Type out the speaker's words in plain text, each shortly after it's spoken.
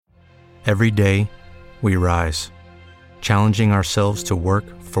Every day, we rise, challenging ourselves to work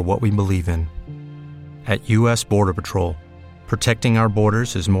for what we believe in. At U.S. Border Patrol, protecting our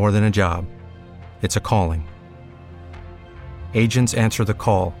borders is more than a job. It's a calling. Agents answer the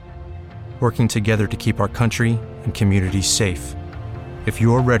call, working together to keep our country and communities safe. If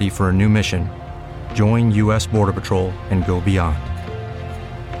you're ready for a new mission, join U.S. Border Patrol and go beyond.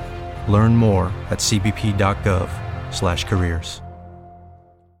 Learn more at cbp.gov/careers.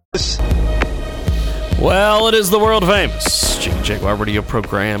 Well, it is the world famous Jiggy Jaguar radio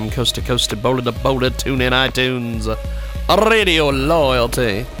program, coast to coast, boulder to boulder, tune in iTunes, radio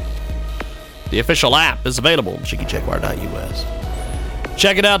loyalty. The official app is available, jiggyjaguar.us.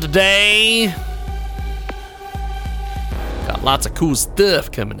 Check it out today. Got lots of cool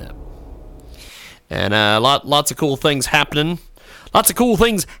stuff coming up. And lots of cool things happening. Lots of cool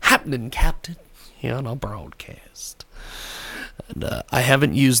things happening, Captain, here on our broadcast. And I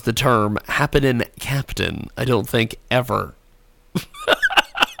haven't used the term happening, Captain, I don't think, ever.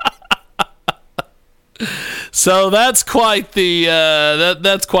 So that's quite the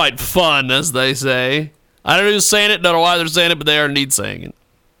that's quite fun, as they say. I don't know who's saying it, don't know why they're saying it, but they are indeed saying it.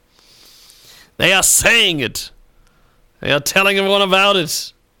 They are saying it. They are telling everyone about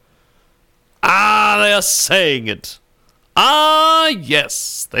it. They are saying it.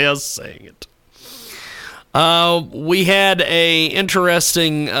 Yes, they are saying it. We had a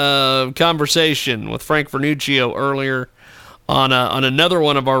interesting conversation with Frank Vernuccio earlier on another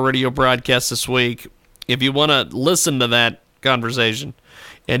one of our radio broadcasts this week. If you want to listen to that conversation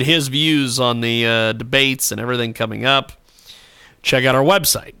and his views on the debates and everything coming up, check out our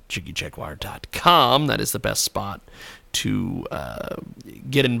website, jiggyjaguar.com. That is the best spot to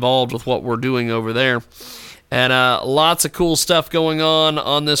get involved with what we're doing over there. And lots of cool stuff going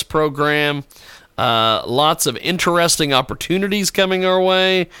on this program. Lots of interesting opportunities coming our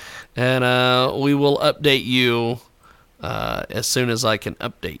way. And we will update you as soon as I can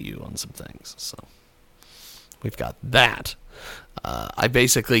update you on some things. So we've got that. I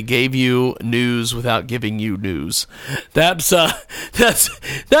basically gave you news without giving you news. That's a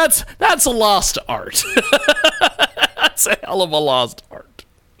lost art. That's a hell of a lost art.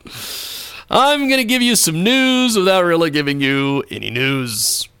 I'm going to give you some news without really giving you any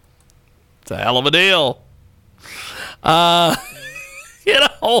news. It's a hell of a deal. Get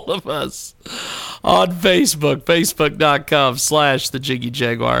a hold of us on Facebook, facebook.com/The Jiggy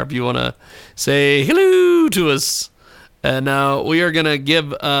Jaguar, if you want to say hello to us. And we are going to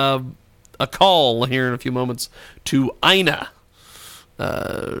give a call here in a few moments to Ina.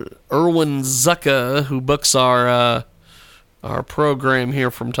 Erwin Zucka, who books our program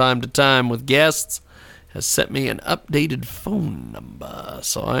here from time to time with guests, has sent me an updated phone number.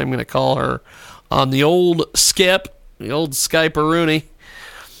 So I'm going to call her on the old skip, the old Skype-a-rooney.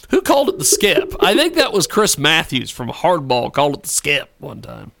 Who called it the skip? I think that was Chris Matthews from Hardball called it the skip one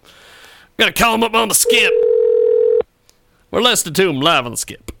time. I'm going to call him up on the skip. We're listening to him live on the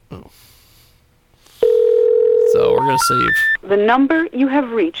skip. Oh. So we're going to see if... The number you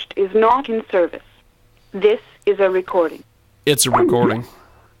have reached is not in service. This is a recording. It's a recording.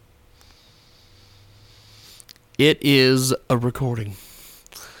 It is a recording.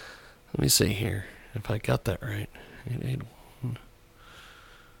 Let me see here if I got that right. 881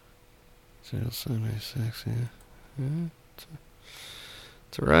 076. Yeah.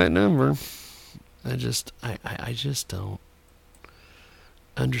 It's the right number. I just don't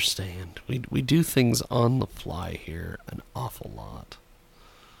understand. We do things on the fly here an awful lot.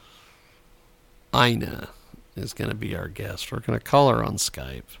 Ina is going to be our guest. We're going to call her on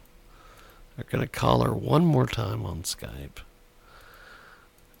Skype. We're going to call her one more time on Skype.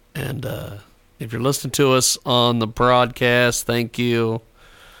 And if you're listening to us on the broadcast, thank you.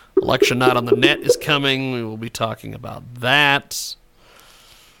 Election night on the net is coming. We will be talking about that.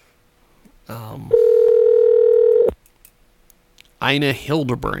 Ina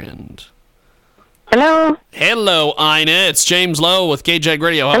Hilderbrand. Hello. Hello, Ina. It's James Lowe with KJAG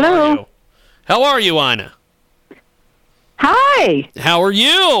Radio. How Hello. are you? How are you, Ina? Hi. How are you?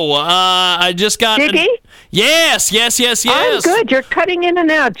 I just got... Jiggy? Yes. I'm good. You're cutting in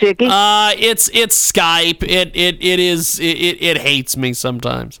and out, Jiggy. It's Skype. It hates me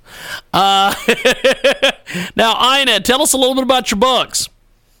sometimes. Now, Ina, tell us a little bit about your books.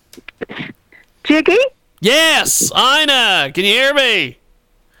 Jiggy? Yes, Ina, can you hear me?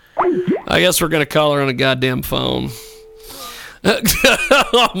 I guess we're going to call her on a goddamn phone.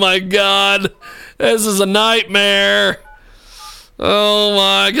 Oh, my God. This is a nightmare. Oh,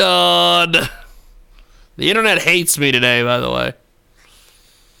 my God. The internet hates me today, by the way.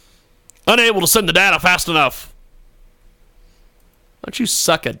 Unable to send the data fast enough. Why don't you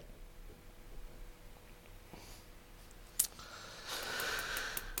suck it?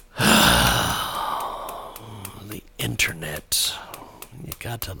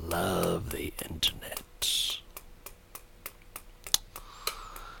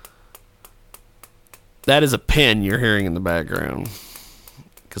 That is a pen you're hearing in the background,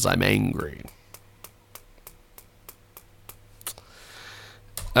 because I'm angry.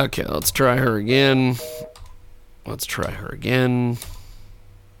 Okay, let's try her again.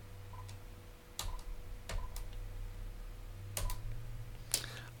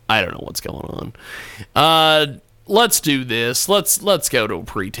 I don't know what's going on. Let's do this. Let's go to a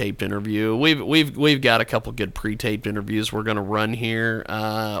pre-taped interview. We've got a couple good pre-taped interviews we're gonna run here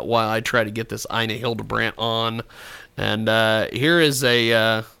while I try to get this Ina Hilderbrant on. And here it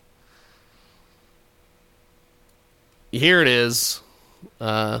is.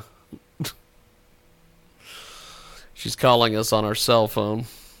 She's calling us on our cell phone.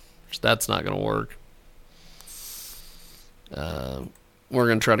 That's not gonna work. We're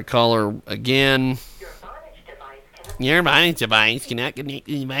gonna try to call her again. Your bondage device cannot connect to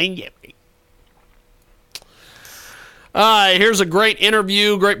the main. Here's a great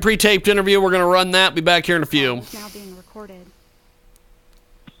interview, great pre-taped interview. We're going to run that. Be back here in a few. It's now being recorded.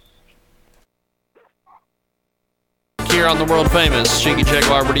 Here on the world-famous Chinky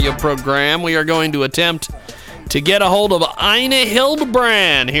Jaguar radio program, we are going to attempt to get a hold of Ina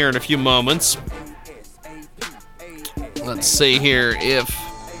Hilderbrant here in a few moments. Let's see here if...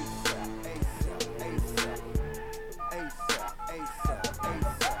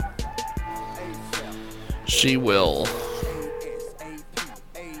 she will.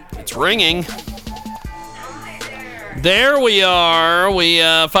 It's ringing. There we are. We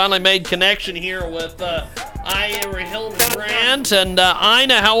finally made connection here with Ina Hilderbrant. And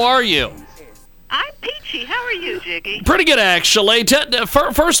Ina, how are you? I'm peachy. How are you, Jiggy? Pretty good, actually.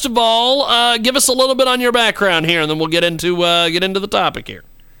 First of all, give us a little bit on your background here, and then we'll get into the topic here.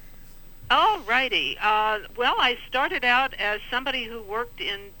 All righty. Well, I started out as somebody who worked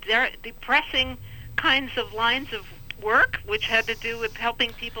in depressing kinds of lines of work, which had to do with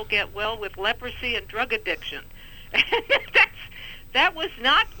helping people get well with leprosy and drug addiction. That was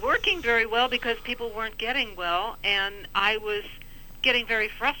not working very well because people weren't getting well, and I was getting very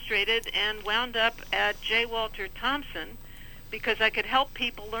frustrated and wound up at J. Walter Thompson because I could help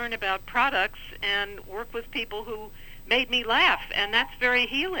people learn about products and work with people who made me laugh, and that's very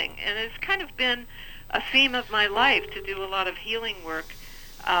healing. And it's kind of been a theme of my life to do a lot of healing work.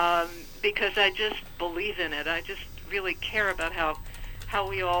 Because I just believe in it. I just really care about how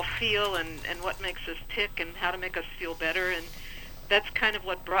we all feel and what makes us tick and how to make us feel better. And that's kind of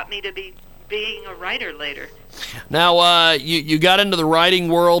what brought me to being a writer later. Now, you got into the writing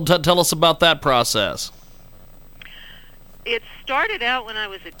world. Tell us about that process. It started out when I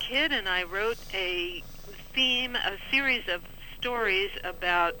was a kid, and I wrote a series of stories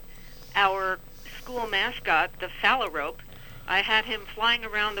about our school mascot, the phalarope. I had him flying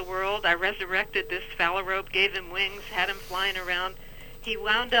around the world. I resurrected this phalarope, gave him wings, had him flying around. He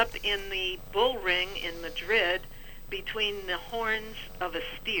wound up in the bull ring in Madrid between the horns of a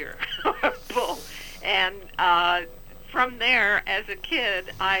steer, or a bull. And from there, as a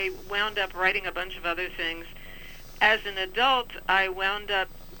kid, I wound up writing a bunch of other things. As an adult, I wound up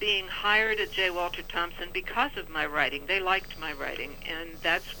being hired at J. Walter Thompson because of my writing. They liked my writing, and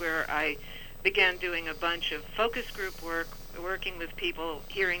that's where I began doing a bunch of focus group work, working with people,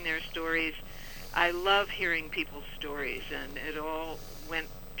 hearing their stories. I love hearing people's stories, and it all went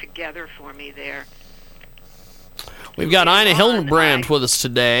together for me there. We've got Ina Hilderbrant with us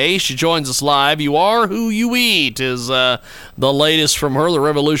today. She joins us live. You Are Who You Eat is the latest from her, the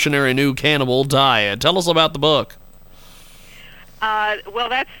revolutionary new cannibal diet. Tell us about the book. Well,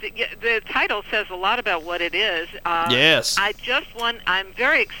 the title says a lot about what it is. Yes. I'm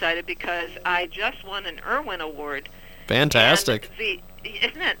very excited because I just won an Irwin Award. Fantastic.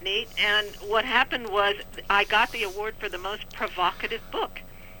 Isn't that neat? And what happened was I got the award for the most provocative book.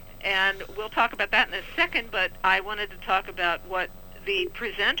 And we'll talk about that in a second, but I wanted to talk about what the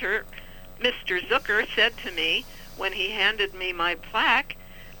presenter, Mr. Zucker, said to me when he handed me my plaque.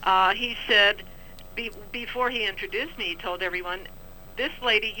 He said, before he introduced me, he told everyone, "This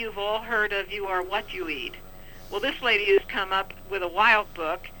lady you've all heard of, You Are What You Eat." Well, this lady has come up with a wild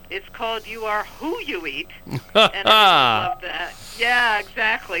book. It's called You Are Who You Eat. And I love that. Yeah,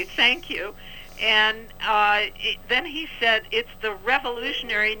 exactly. Thank you. And then he said, it's the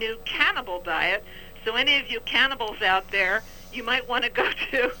revolutionary new cannibal diet. So any of you cannibals out there, you might want to go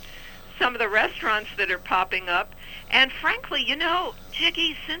to some of the restaurants that are popping up. And frankly,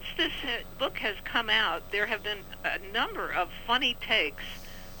 Jiggy, since this book has come out, there have been a number of funny takes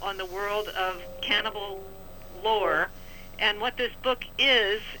on the world of cannibal lore. And what this book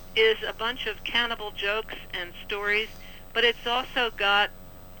is a bunch of cannibal jokes and stories, but it's also got,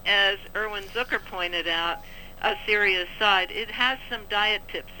 as Irwin Zucker pointed out, a serious side, it has some diet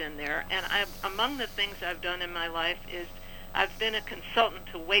tips in there. And among the things I've done in my life is I've been a consultant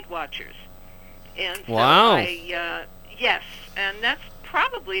to Weight Watchers. And so Wow. yes, and that's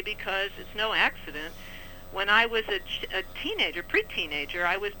probably because it's no accident. When I was a teenager, pre-teenager,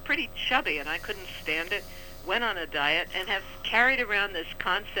 I was pretty chubby and I couldn't stand it. Went on a diet and have carried around this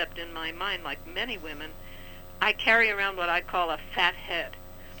concept in my mind, like many women. I carry around what I call a fat head.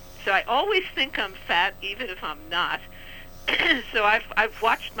 So I always think I'm fat, even if I'm not. So I've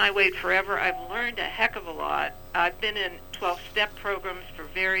watched my weight forever. I've learned a heck of a lot. I've been in 12-step programs for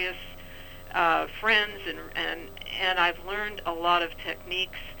various friends, and I've learned a lot of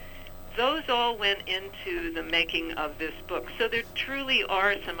techniques. Those all went into the making of this book. So there truly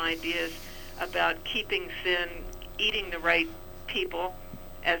are some ideas about keeping thin, eating the right people,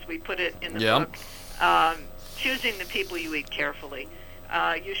 as we put it in the book, choosing the people you eat carefully.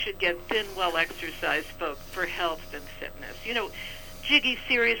 You should get thin, well-exercised folk for health and fitness. You know, Jiggy,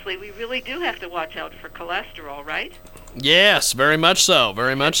 seriously, we really do have to watch out for cholesterol, right? Yes, very much so.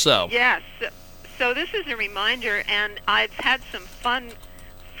 Very much so. Yes. So this is a reminder, and I've had some fun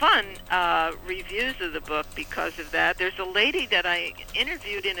reviews of the book because of that. There's a lady that I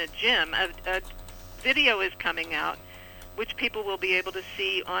interviewed in a gym. A video is coming out, which people will be able to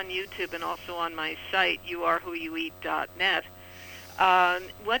see on YouTube and also on my site, youarewhoyoueat.net.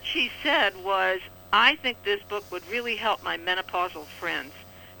 What she said was, I think this book would really help my menopausal friends.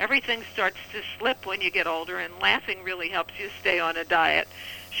 Everything starts to slip when you get older, and laughing really helps you stay on a diet.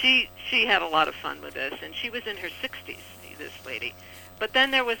 She had a lot of fun with this, and she was in her 60s, this lady. But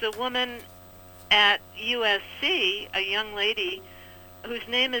then there was a woman at USC, a young lady, whose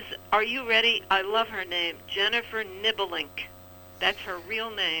name is, are you ready? I love her name, Jennifer Nibelink. That's her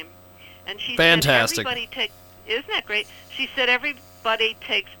real name. And she Fantastic. said everybody takes, isn't that great? She said everybody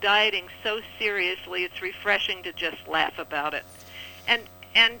takes dieting so seriously, it's refreshing to just laugh about it. And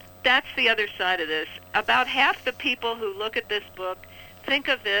that's the other side of this. About half the people who look at this book think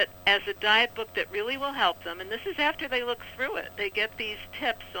of it as a diet book that really will help them, and this is after they look through it. They get these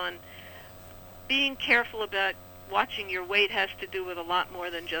tips on being careful about watching your weight. Has to do with a lot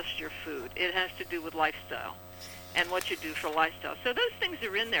more than just your food. It has to do with lifestyle and what you do for lifestyle. So those things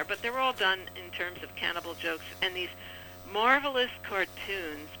are in there, but they're all done in terms of cannibal jokes and these marvelous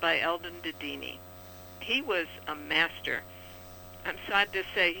cartoons by Eldon Dedini. He was a master. I'm sad to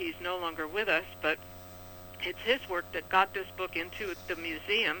say he's no longer with us, but it's his work that got this book into the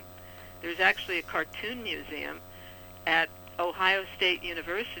museum. There's actually a cartoon museum at Ohio State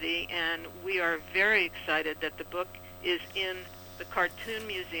University, and we are very excited that the book is in the Cartoon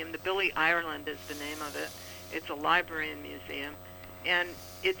Museum. The Billy Ireland is the name of it. It's a library and museum, and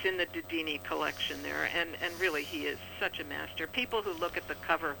it's in the Dedini collection there, and really he is such a master. People who look at the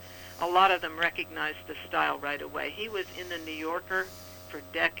cover, a lot of them recognize the style right away. He was in the New Yorker for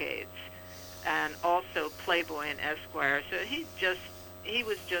decades, and also Playboy and Esquire. So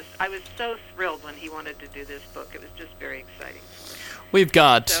I was so thrilled when he wanted to do this book. It was just very exciting. We've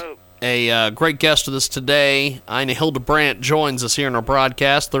got a great guest with us today. Ina Hilderbrant joins us here in our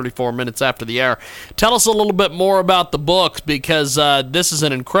broadcast 34 minutes after the hour. Tell us a little bit more about the books, because this is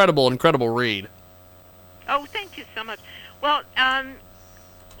an incredible, incredible read. Oh, thank you so much. Well,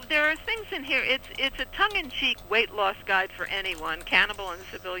 there are things in here. It's a tongue-in-cheek weight loss guide for anyone, cannibal and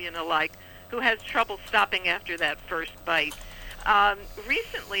civilian alike, who has trouble stopping after that first bite.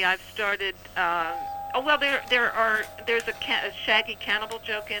 Recently, I've started. There's a shaggy cannibal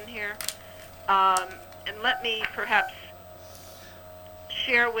joke in here, and let me perhaps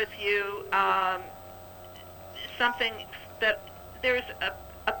share with you something that there's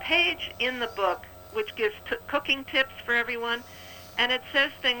a page in the book which gives cooking tips for everyone, and it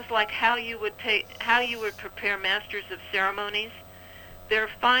says things like how you would prepare masters of ceremonies. They're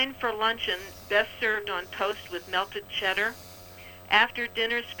fine for luncheon, best served on toast with melted cheddar. After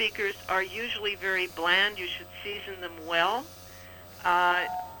dinner speakers are usually very bland. You should season them well.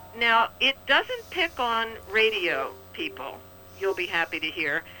 Now, it doesn't pick on radio people, you'll be happy to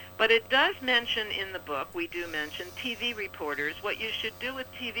hear, but it does mention in the book, we do mention TV reporters. What you should do with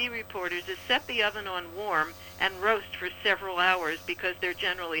TV reporters is set the oven on warm and roast for several hours, because they're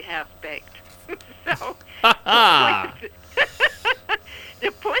generally half-baked. So,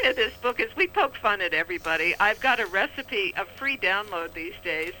 the point of this book is we poke fun at everybody. I've got a recipe, a free download these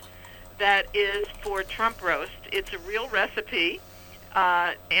days, that is for Trump roast. It's a real recipe,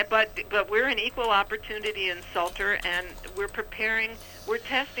 but we're an equal opportunity insulter, and we're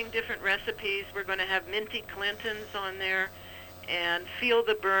testing different recipes. We're going to have Minty Clinton's on there, and Feel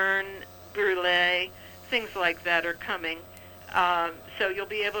the Burn, Brulee, things like that are coming. So you'll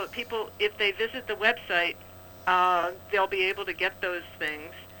be able, people, if they visit the website, they'll be able to get those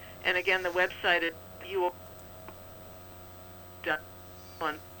things. And again, the website is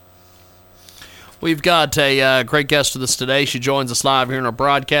one. We've got a great guest with us today. She joins us live here in our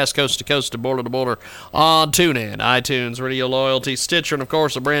broadcast, coast to coast and border to border, on TuneIn, iTunes, Radio Loyalty, Stitcher, and, of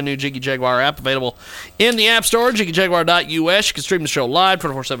course, a brand new Jiggy Jaguar app available in the App Store, jiggyjaguar.us. You can stream the show live,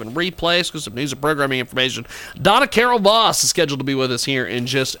 24/7 replay, exclusive news and programming information. Donna Carol Voss is scheduled to be with us here in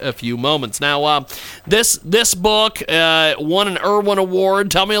just a few moments. Now, this book won an Irwin Award.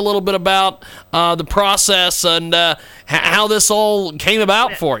 Tell me a little bit about the process and how this all came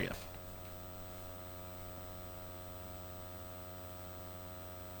about for you.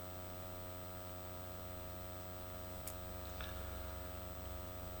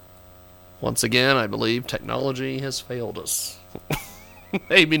 Once again, I believe technology has failed us.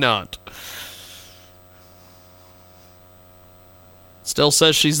 Maybe not. Still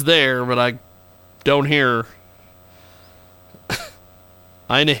says she's there, but I don't hear her.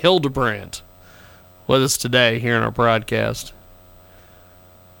 Ina Hilderbrant with us today here in our broadcast.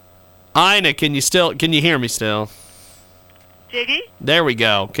 Ina, can you hear me still? Jiggy? There we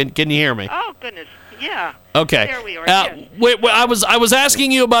go. Can you hear me? Oh, goodness. Yeah. Okay. There we are. Yes. Wait, I was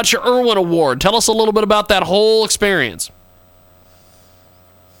asking you about your Irwin Award. Tell us a little bit about that whole experience.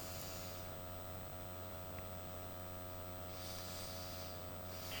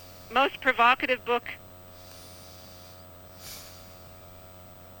 Most provocative book.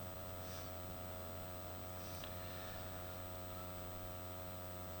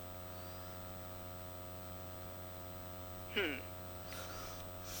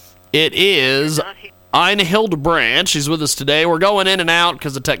 It is Ina Hilderbrant. She's with us today. We're going in and out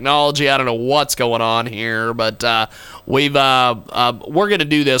because of technology. I don't know what's going on here, but we're going to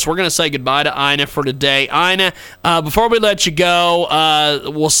do this. We're going to say goodbye to Ina for today. Ina, before we let you go,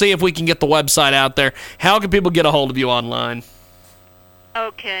 we'll see if we can get the website out there. How can people get a hold of you online?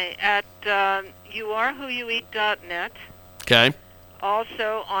 Okay, at youarewhoyoueat.net. Okay.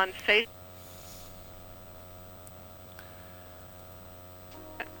 Also on Facebook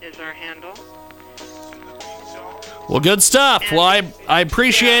is our handle. Well, good stuff. Well, I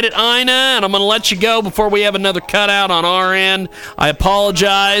appreciate it, Ina, and I'm going to let you go before we have another cutout on our end. I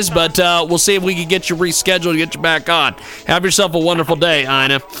apologize, but we'll see if we can get you rescheduled, get you back on. Have yourself a wonderful day,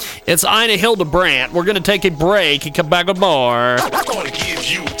 Ina. It's Ina Hilderbrant. We're going to take a break and come back with more. I'm going to give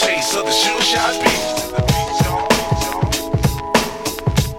you a taste of the shoe shot beat.